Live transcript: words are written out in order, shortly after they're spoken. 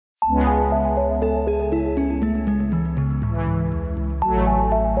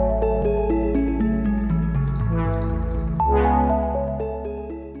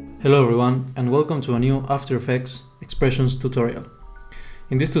Hello everyone and welcome to a new After Effects Expressions tutorial.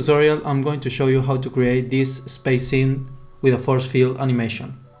 In this tutorial I'm going to show you how to create this space scene with a force field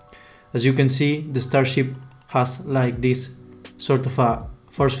animation. As you can see, the starship has like this sort of a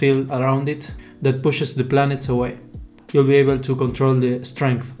force field around it that pushes the planets away. You'll be able to control the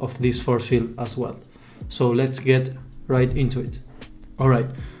strength of this force field as well. So let's get right into it. Alright,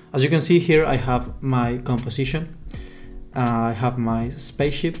 as you can see here I have my composition. I have my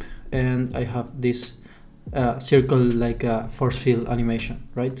spaceship and I have this circle like a force field animation,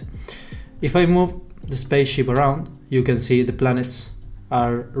 right? If I move the spaceship around, you can see the planets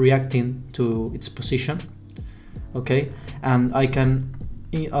are reacting to its position, okay? And I can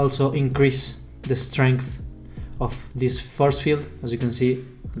also increase the strength of this force field. As you can see,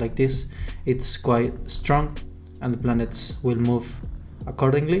 like this, it's quite strong and the planets will move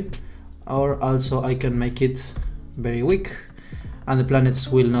accordingly. Or also I can make it very weak and the planets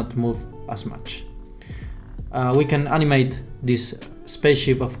will not move as much. We can animate this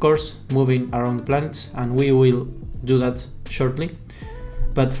spaceship, of course, moving around the planets, and we will do that shortly.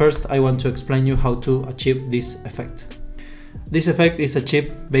 But first I want to explain you how to achieve this effect. This effect is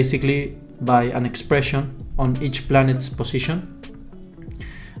achieved basically by an expression on each planet's position,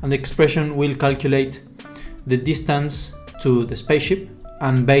 and the expression will calculate the distance to the spaceship,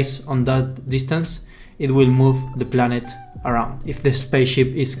 and based on that distance it will move the planet around if the spaceship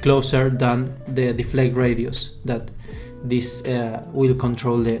is closer than the deflect radius that this will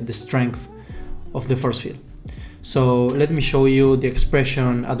control the strength of the force field. So let me show you the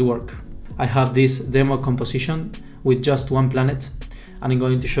expression at work. I have this demo composition with just one planet and I'm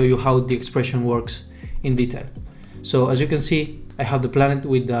going to show you how the expression works in detail. So as you can see, I have the planet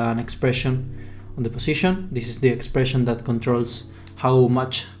with an expression on the position. This is the expression that controls how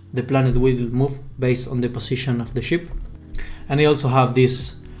much the planet will move based on the position of the ship. And I also have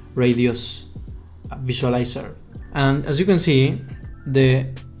this radius visualizer. And as you can see, the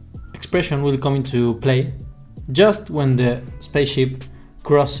expression will come into play just when the spaceship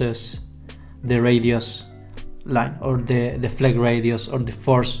crosses the radius line, or the deflect radius, or the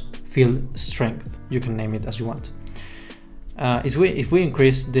force field strength. You can name it as you want. If we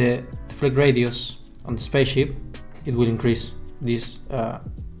increase the deflect radius on the spaceship, it will increase this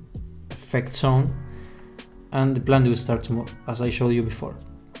effect zone and the planet will start to move, as I showed you before.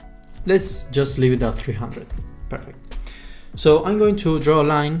 Let's just leave it at 300. Perfect. So I'm going to draw a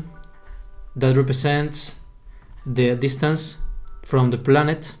line that represents the distance from the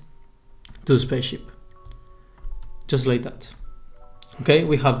planet to the spaceship, just like that. Okay,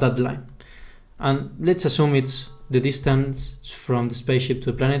 we have that line, and let's assume it's the distance from the spaceship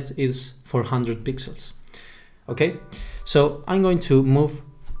to the planet is 400 pixels. Okay, so I'm going to move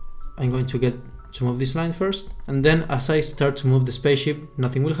this line first, and then as I start to move the spaceship,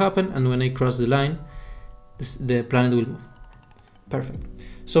 nothing will happen, and when I cross the line, the planet will move. Perfect.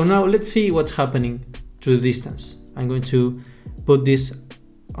 So now let's see what's happening to the distance. I'm going to put this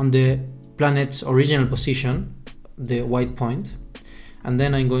on the planet's original position, the white point, and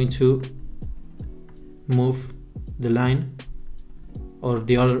then I'm going to move the line, or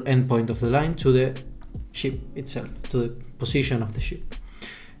the other end point of the line, to the ship itself, to the position of the ship.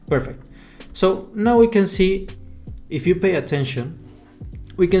 Perfect. So now we can see, if you pay attention,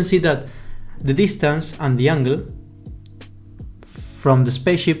 we can see that the distance and the angle from the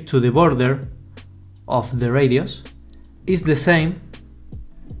spaceship to the border of the radius is the same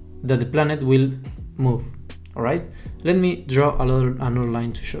that the planet will move. Alright, let me draw another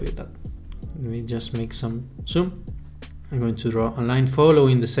line to show you that. Let me just make some zoom. I'm going to draw a line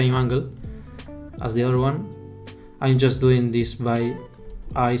following the same angle as the other one. I'm just doing this by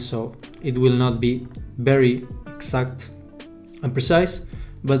eye, so it will not be very exact and precise,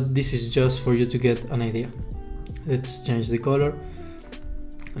 but this is just for you to get an idea. Let's change the color,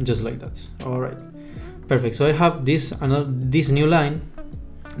 and just like that. Alright, perfect. So I have this new line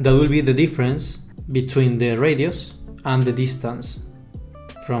that will be the difference between the radius and the distance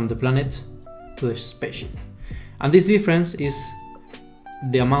from the planet to the spaceship, and this difference is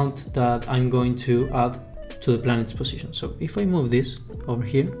the amount that I'm going to add to the planet's position. So if I move this over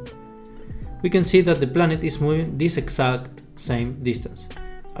here, we can see that the planet is moving this exact same distance.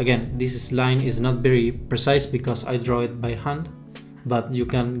 Again, this line is not very precise because I draw it by hand, but you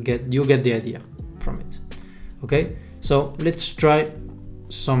get the idea from it. Okay, so let's try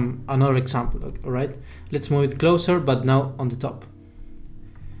another example. All right, let's move it closer, but now on the top.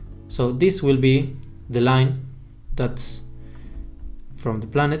 So this will be the line that's from the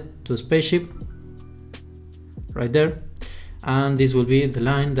planet to the spaceship, right there, and this will be the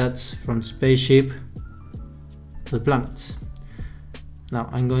line that's from the spaceship to the planet. Now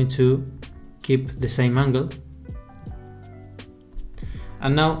I'm going to keep the same angle,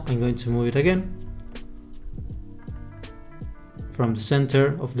 and now I'm going to move it again from the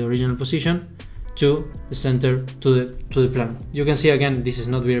center of the original position to the center to the planet. You can see again, this is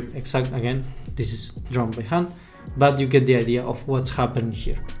not very exact, again this is drawn by hand, but you get the idea of what's happening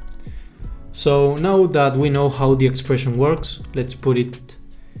here. So now that we know how the expression works, let's put it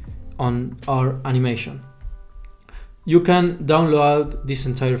on our animation. You can download this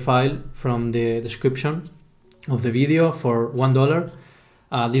entire file from the description of the video for $1.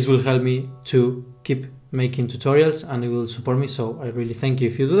 This will help me to keep making tutorials and it will support me, so I really thank you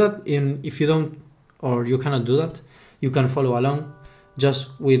if you do that. If you don't, or you cannot do that, you can follow along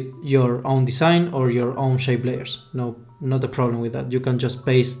just with your own design or your own shape layers. No, not a problem with that. You can just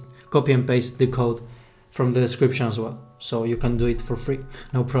copy and paste the code from the description as well, so you can do it for free,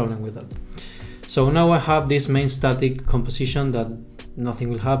 no problem with that. So now I have this main static composition that nothing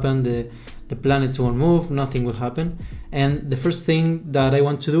will happen, the planets won't move, nothing will happen, and the first thing that I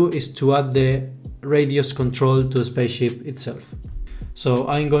want to do is to add the radius control to the spaceship itself. So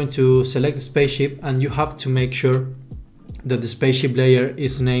I'm going to select the spaceship, and you have to make sure that the spaceship layer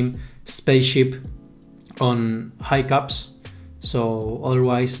is named spaceship on high caps, so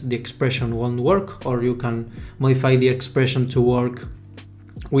otherwise the expression won't work, or you can modify the expression to work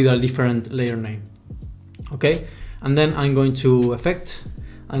with a different layer name. Okay, and then I'm going to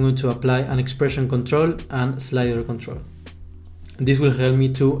I'm going to apply an expression control and slider control. This will help me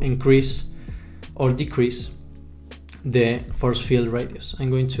to increase or decrease the force field radius. I'm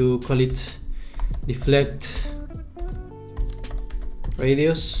going to call it deflect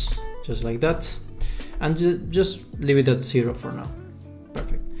radius, just like that, and just leave it at 0 for now.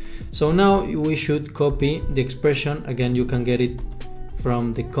 Perfect. So now we should copy the expression. Again, you can get it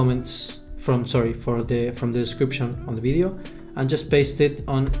from the comments from the description on the video, and just paste it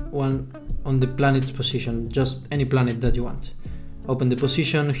on the planet's position, just any planet that you want. Open the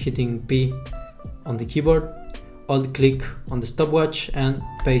position, hitting P on the keyboard, alt click on the stopwatch and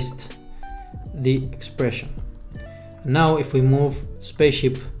paste the expression. Now if we move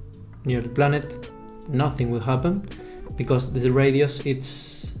spaceship near the planet, nothing will happen because the radius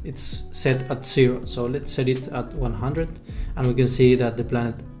it's set at 0. So let's set it at 100 and we can see that the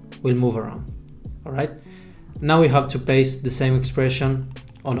planet will move around. All right, now we have to paste the same expression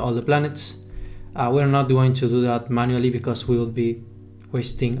on all the planets. We're not going to do that manually because we will be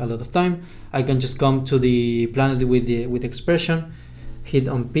wasting a lot of time. I can just come to the planet with the expression, hit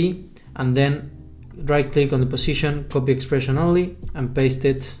on P, and then right click on the position, copy expression only, and paste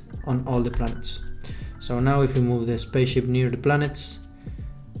it on all the planets. So now if we move the spaceship near the planets,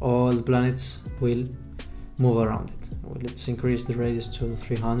 all the planets will move around it. Well, let's increase the radius to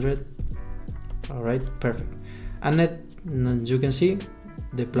 300. All right, perfect. And as you can see,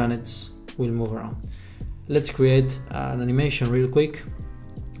 the planets will move around. Let's create an animation real quick.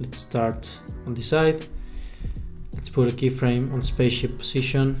 Let's start on the side. Let's put a keyframe on spaceship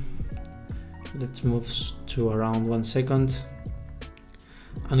position. Let's move to around 1 second.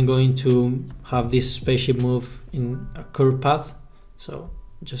 I'm going to have this spaceship move in a curved path, so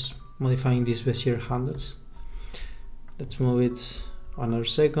just modifying these Bezier handles. Let's move it another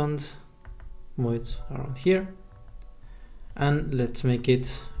second, move it around here, and let's make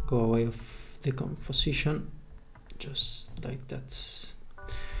it go away of the composition, just like that.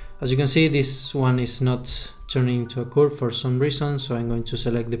 As you can see, this one is not turning into a curve for some reason, so I'm going to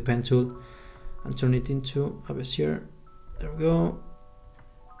select the pen tool and turn it into a Bezier. There we go,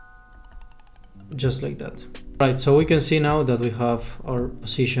 just like that. Right, so we can see now that we have our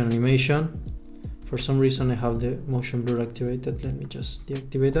position animation. For some reason I have the motion blur activated. Let me just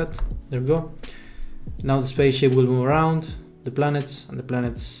deactivate that. There we go. Now the spaceship will move around the planets, and the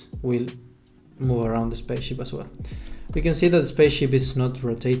planets will move around the spaceship as well. We can see that the spaceship is not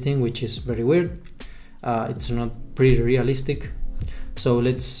rotating, which is very weird. It's not pretty realistic. So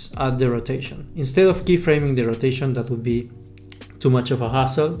let's add the rotation. Instead of keyframing the rotation, that would be too much of a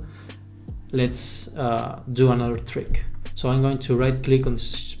hassle. Let's do another trick. So I'm going to right click on the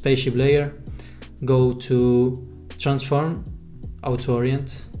spaceship layer, go to transform, auto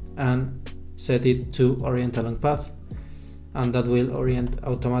orient, and set it to orient along path, and that will orient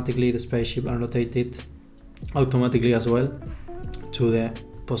automatically the spaceship and rotate it automatically as well to the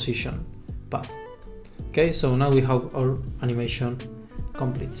position path. Okay, so now we have our animation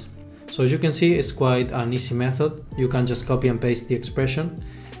complete. So as you can see, it's quite an easy method. You can just copy and paste the expression.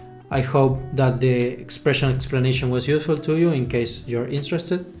 I hope that the expression explanation was useful to you in case you're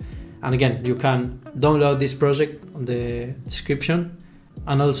interested. And again, you can download this project on the description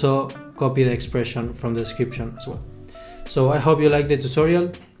and also copy the expression from the description as well. So I hope you like the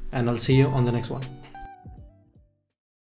tutorial, and I'll see you on the next one.